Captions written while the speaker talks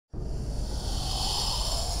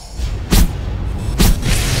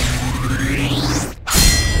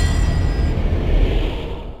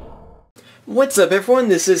What's up everyone,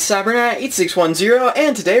 this is CyberKnight 8610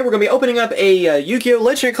 and today we're going to be opening up a Yugioh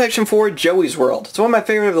Legendary Collection for Joey's World. It's one of my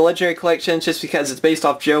favorite of the Legendary Collections just because it's based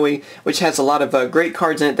off Joey, which has a lot of great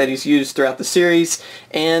cards in it that he's used throughout the series.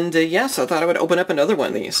 And yeah, so I thought I would open up another one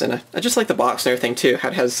of these. And I just like the box and everything too, how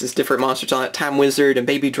it has this different monsters on it, Time Wizard and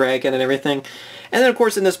Baby Dragon and everything. And then of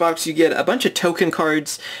course in this box you get a bunch of token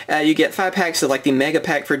cards. You get 5 packs of like the Mega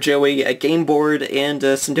Pack for Joey, a game board, and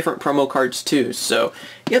some different promo cards too. So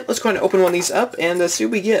yeah, let's go ahead and open one of these up and see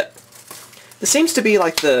what we get. This seems to be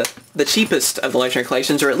like the cheapest of the Legendary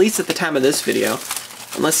Collections, or at least at the time of this video.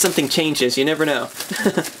 Unless something changes, you never know.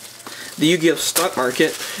 The Yu-Gi-Oh! Stock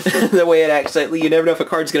market, the way it acts lately, you never know if a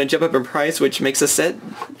card's going to jump up in price, which makes a set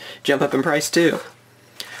jump up in price too.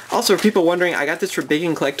 Also, for people wondering, I got this for Big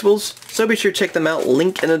and Collectibles, so be sure to check them out,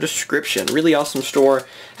 link in the description. Really awesome store,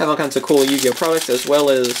 have all kinds of cool Yu-Gi-Oh! Products, as well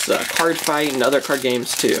as Cardfight and other card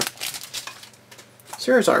games too.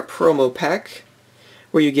 So here's our promo pack,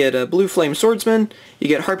 where you get a Blue Flame Swordsman, you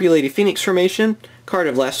get Harpy Lady Phoenix Formation, Card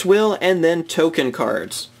of Last Will, and then token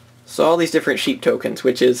cards. So all these different sheep tokens,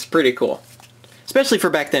 which is pretty cool. Especially for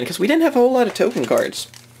back then, because we didn't have a whole lot of token cards.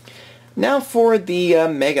 Now for the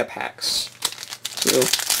Mega Packs. So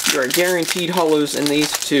there are guaranteed holos in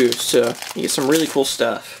these too, so you get some really cool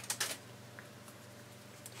stuff.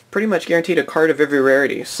 Pretty much guaranteed a card of every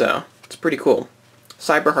rarity, so it's pretty cool.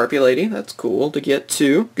 Cyber Harpy Lady, that's cool to get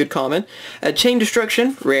too, good common. Chain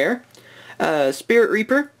Destruction, rare. Spirit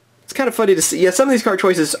Reaper, it's kind of funny to see. Yeah, some of these card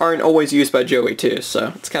choices aren't always used by Joey too,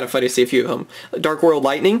 so it's kind of funny to see a few of them. Dark World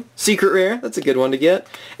Lightning, secret rare, that's a good one to get.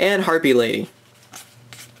 And Harpy Lady.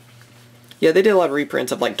 Yeah, they did a lot of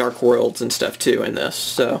reprints of like Dark Worlds and stuff too in this,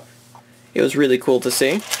 so it was really cool to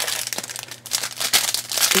see.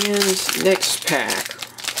 And next pack,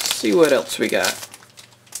 let's see what else we got.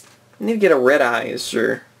 I need to get a Red Eyes,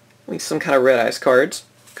 or at least some kind of Red Eyes cards.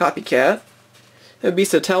 Copycat.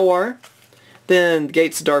 Beast of Telwar. Then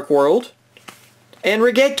Gates of Dark World. And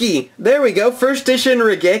Regeki! There we go! First edition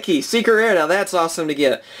Regeki! Secret Rare, now that's awesome to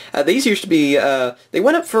get. These used to be, they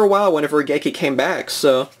went up for a while whenever Regeki came back,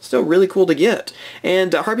 so still really cool to get.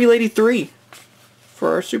 And Harpy Lady 3 for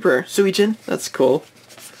our Super Suijin. That's cool.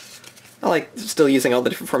 I like still using all the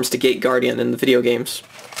different forms to Gate Guardian in the video games.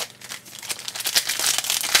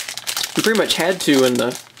 We pretty much had to in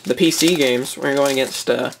the PC games when you're going against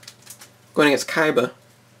Kaiba.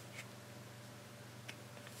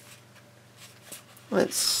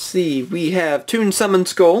 Let's see, we have Toon Summon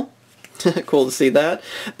Skull. Cool to see that.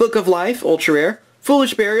 Book of Life, ultra rare.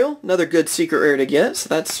 Foolish Burial, another good secret rare to get, so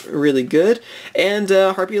that's really good. And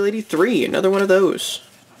Harpy Lady 3, another one of those.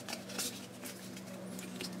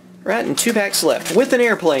 Right, and 2 packs left, with an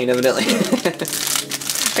airplane, evidently.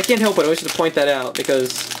 I can't help it, I always have to point that out,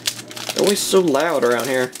 because it's always so loud around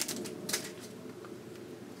here.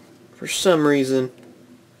 For some reason.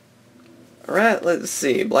 Alright, let's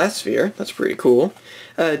see. Blastsphere, that's pretty cool.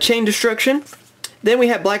 Chain Destruction. Then we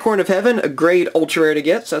have Black Horn of Heaven, a great ultra rare to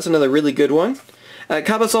get, so that's another really good one.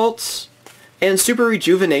 Cabasalts, and Super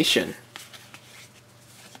Rejuvenation.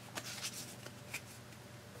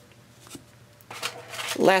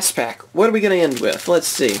 Last pack. What are we going to end with? Let's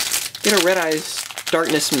see. Get a Red Eyes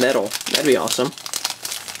Darkness Metal. That'd be awesome.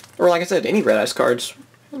 Or like I said, any Red Eyes cards.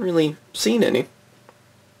 I haven't really seen any.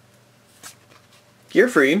 Gear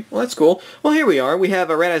Free. Well, that's cool. Well, here we are. We have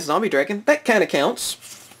a Red Eyes Zombie Dragon. That kind of counts.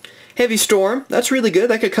 Heavy Storm. That's really good.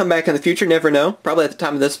 That could come back in the future. Never know. Probably at the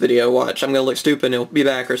time of this video. Watch. I'm going to look stupid and it'll be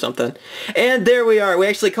back or something. And there we are. We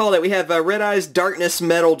actually called it. We have a Red Eyes Darkness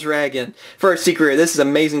Metal Dragon for our secret rare. This is an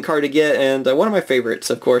amazing card to get, and one of my favorites,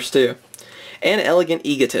 of course, too. And Elegant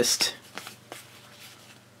Egotist.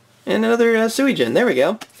 And another Suijin. There we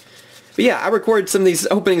go. But yeah, I recorded some of these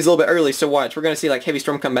openings a little bit early, so watch. We're going to see like Heavy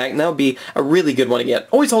Storm come back, and that would be a really good one to get.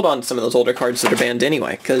 Always hold on to some of those older cards that are banned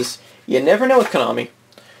anyway, because you never know with Konami.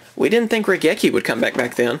 We didn't think Regeki would come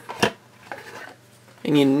back then.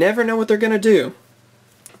 And you never know what they're going to do.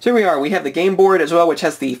 So here we are. We have the game board as well, which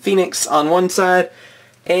has the Phoenix on one side,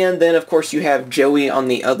 and then of course you have Joey on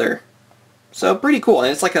the other. So pretty cool,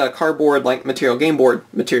 and it's like a cardboard like material, game board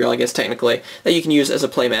material I guess technically, that you can use as a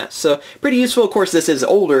playmat. So pretty useful. Of course this is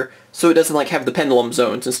older, so it doesn't like have the pendulum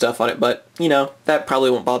zones and stuff on it, but you know, that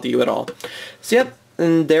probably won't bother you at all. So yep,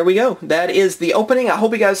 and there we go. That is the opening. I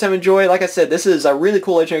hope you guys have enjoyed. Like I said, this is a really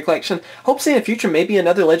cool Legendary Collection. Hope to see in the future maybe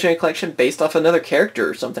another Legendary Collection based off another character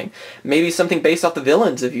or something. Maybe something based off the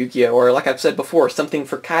villains of Yu-Gi-Oh! Or like I've said before, something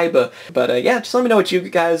for Kaiba. But yeah, just let me know what you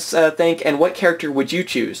guys think, and what character would you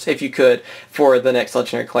choose, if you could, for the next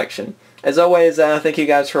Legendary Collection. As always, thank you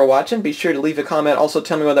guys for watching. Be sure to leave a comment. Also,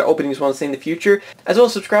 tell me what other openings you want to see in the future. As well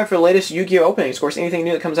as subscribe for the latest Yu-Gi-Oh! Openings. Of course, anything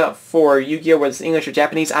new that comes out for Yu-Gi-Oh! Whether it's English or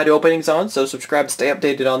Japanese, I do openings on. So subscribe to stay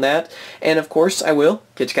updated on that. And of course, I will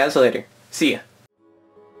catch you guys later. See ya.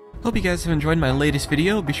 Hope you guys have enjoyed my latest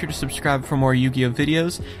video. Be sure to subscribe for more Yu-Gi-Oh!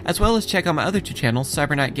 Videos, as well as check out my other two channels,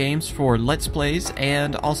 CyberKnight Games for Let's Plays,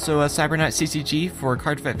 and also CyberKnight CCG for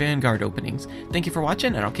Cardfight Vanguard openings. Thank you for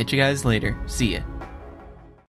watching, and I'll catch you guys later. See ya.